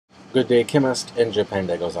Good day, chemist in Japan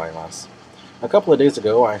de gozaimasu. A couple of days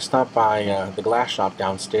ago, I stopped by the glass shop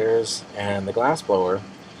downstairs, and the glassblower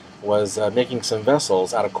was making some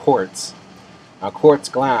vessels out of quartz. Now, quartz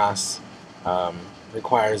glass um,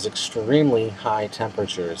 requires extremely high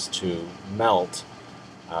temperatures to melt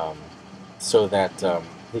um, so that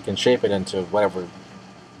he can shape it into whatever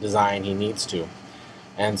design he needs to.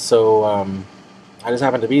 And so I just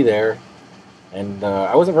happened to be there, and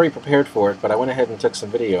I wasn't very prepared for it, but I went ahead and took some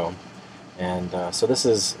video. And so this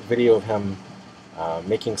is video of him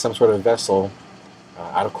making some sort of vessel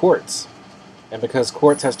out of quartz. And because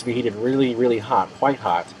quartz has to be heated really, really hot, white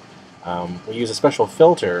hot, we use a special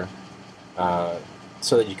filter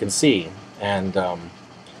so that you can see. And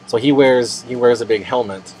so he wears a big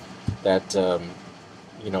helmet that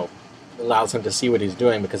you know allows him to see what he's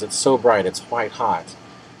doing because it's so bright, it's white hot.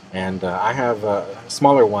 And I have a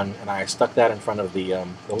smaller one, and I stuck that in front of the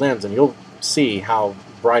lens, and you'll see how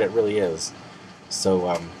bright it really is.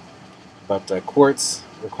 So, but quartz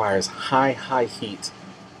requires high heat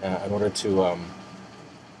in order to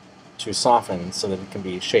soften so that it can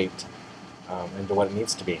be shaped into what it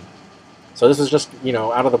needs to be. So this is just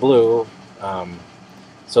out of the blue.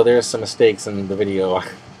 So there's some mistakes in the video,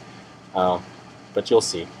 but you'll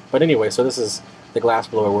see. But anyway, so this is the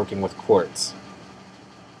glassblower working with quartz.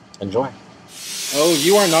 Enjoy. Oh,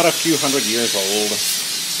 you are not a few hundred years old.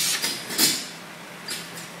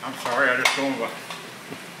 I'm sorry, I just going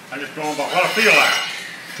by what I feel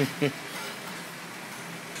like.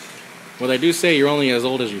 Well, they do say you're only as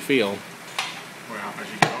old as you feel. Well, as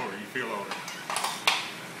you get older, you feel older.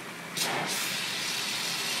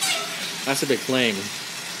 That's a big claim.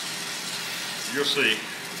 You'll see.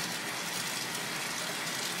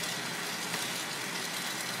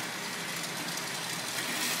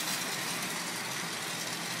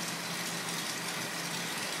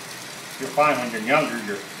 You'll find when you're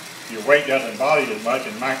younger, your weight doesn't bother you as much,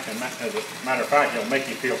 and as a matter of fact, it'll make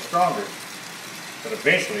you feel stronger. But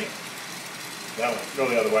eventually, that'll go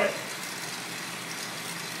the other way.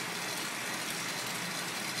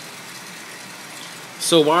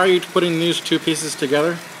 So why are you putting these two pieces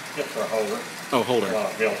together? Just for a holder. Oh, holder. A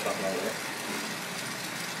lot of build something over there.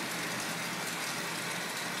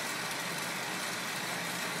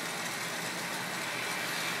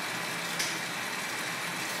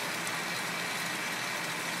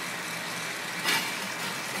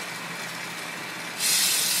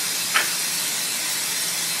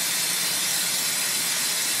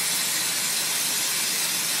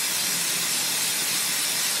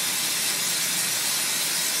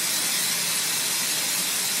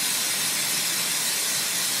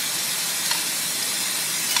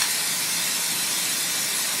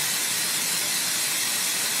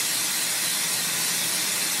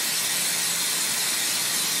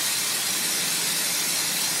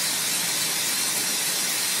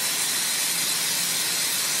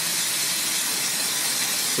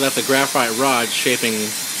 So that's a graphite rod shaping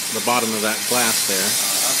the bottom of that glass there.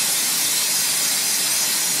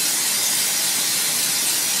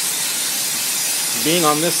 Being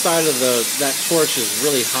on this side of that torch is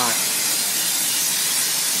really hot.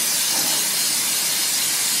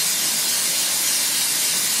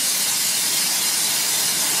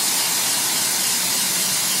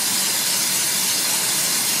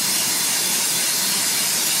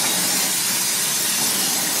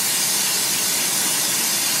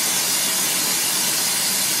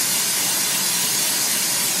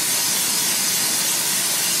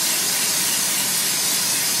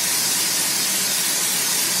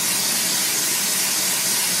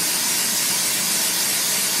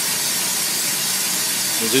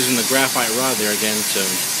 He's using the graphite rod there again to...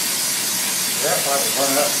 Graphite will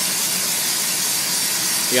burn up.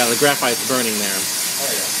 Yeah, the graphite's burning there. Oh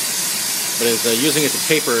yeah. But it's using it to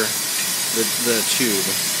taper the tube.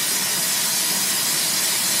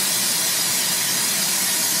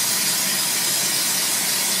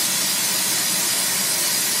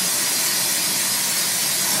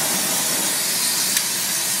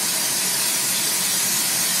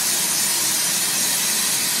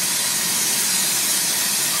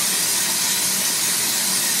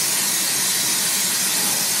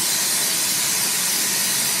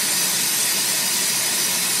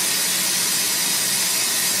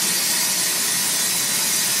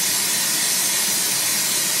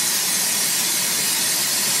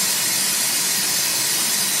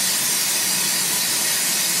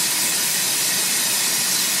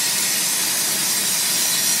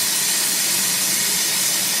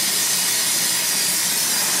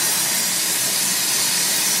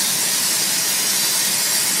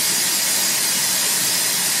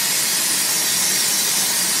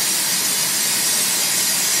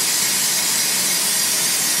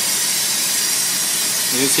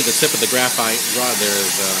 You can see the tip of the graphite rod there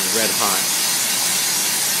is red hot.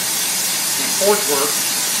 When quartz work,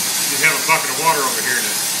 you have a bucket of water over here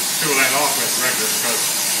to cool that off with regular, because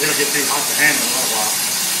it'll get too hot to handle in a little while.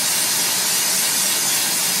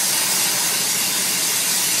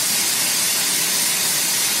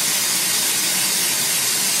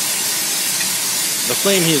 The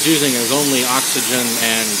flame he's using is only oxygen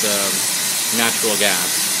and natural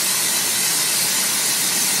gas.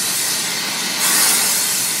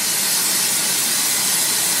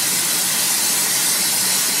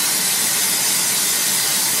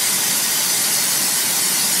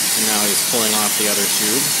 And now he's pulling off the other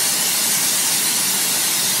tube.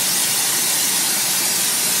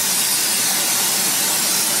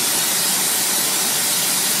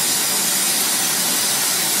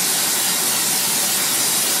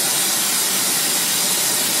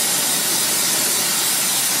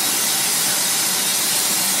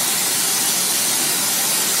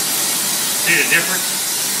 See the difference?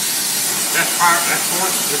 That's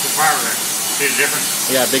quartz, this is fire wreck. See the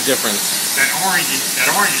difference? Yeah, big difference. That orange you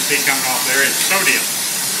see coming off there is sodium.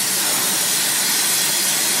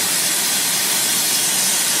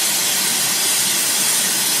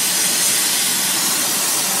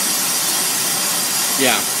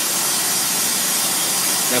 Yeah.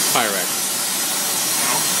 That's Pyrex.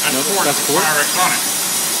 No, that's No, quartz that's with quartz? Pyrex on it.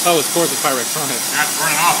 Oh, it's quartz with Pyrex on it. That's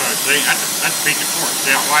running off of it, see? That's a piece of quartz.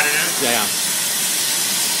 See how white it is? Yeah, yeah.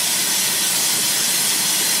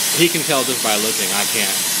 He can tell just by looking. I can't.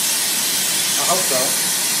 I hope so.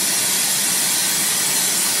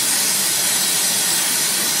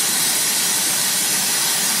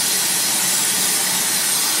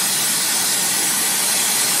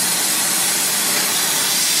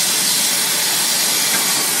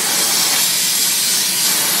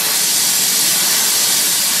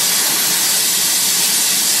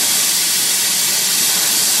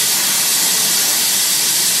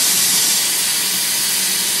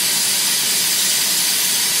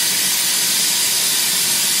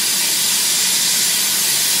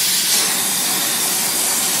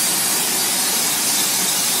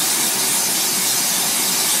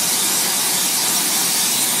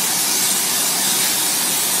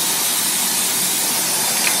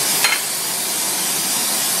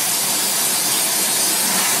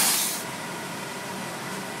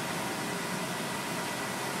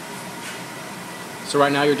 So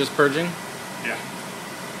right now you're just purging? Yeah.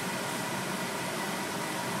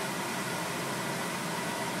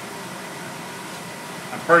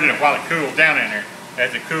 I'm purging it while it cools down in there.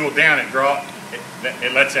 As it cools down,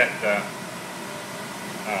 it lets that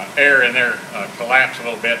air in there collapse a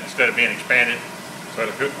little bit instead of being expanded. So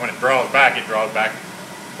when it draws back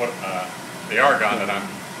the argon that I'm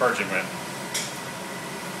purging with.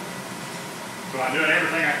 So I'm doing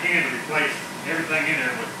everything I can to replace everything in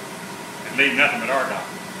there and leave nothing but argon.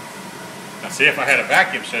 Now see, if I had a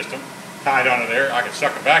vacuum system tied onto there, I could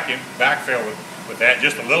suck a vacuum, backfill with that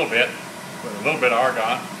just a little bit, with a little bit of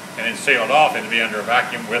argon, and then seal it off and it'd be under a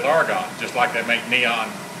vacuum with argon, just like they make neon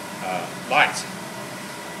lights.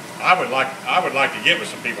 I would like to get with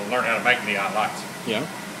some people and learn how to make neon lights. Yeah.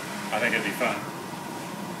 I think it'd be fun.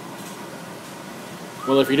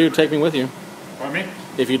 Well, if you do, take me with you. Pardon me?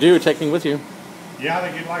 If you do, take me with you. Yeah, I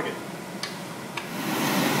think you'd like it.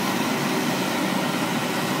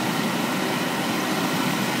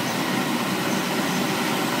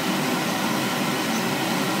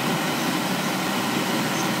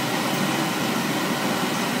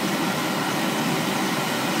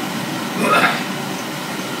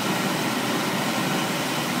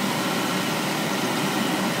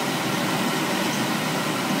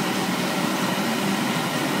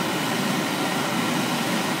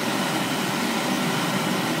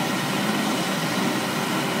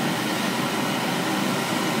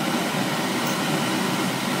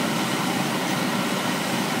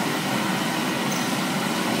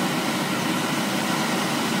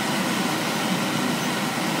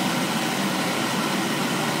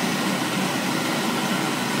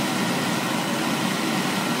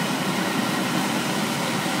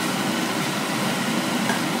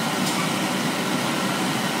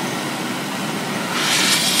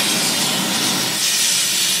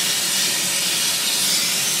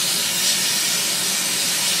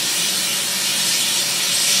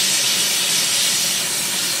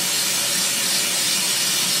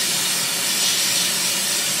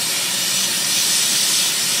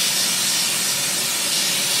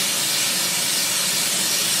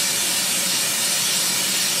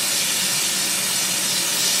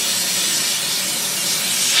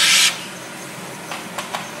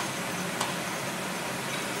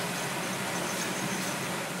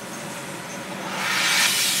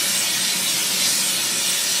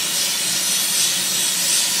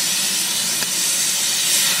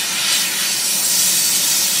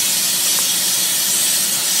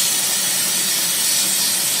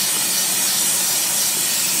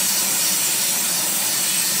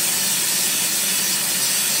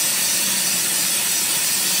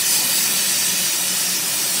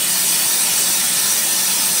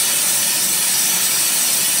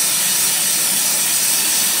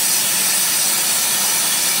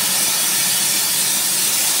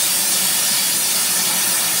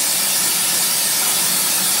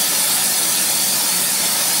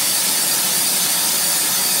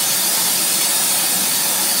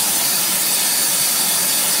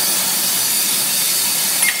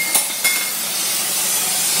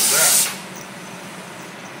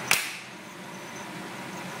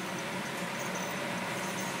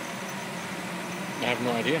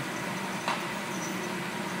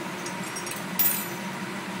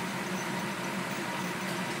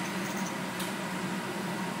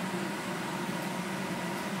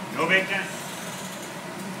 Go big then?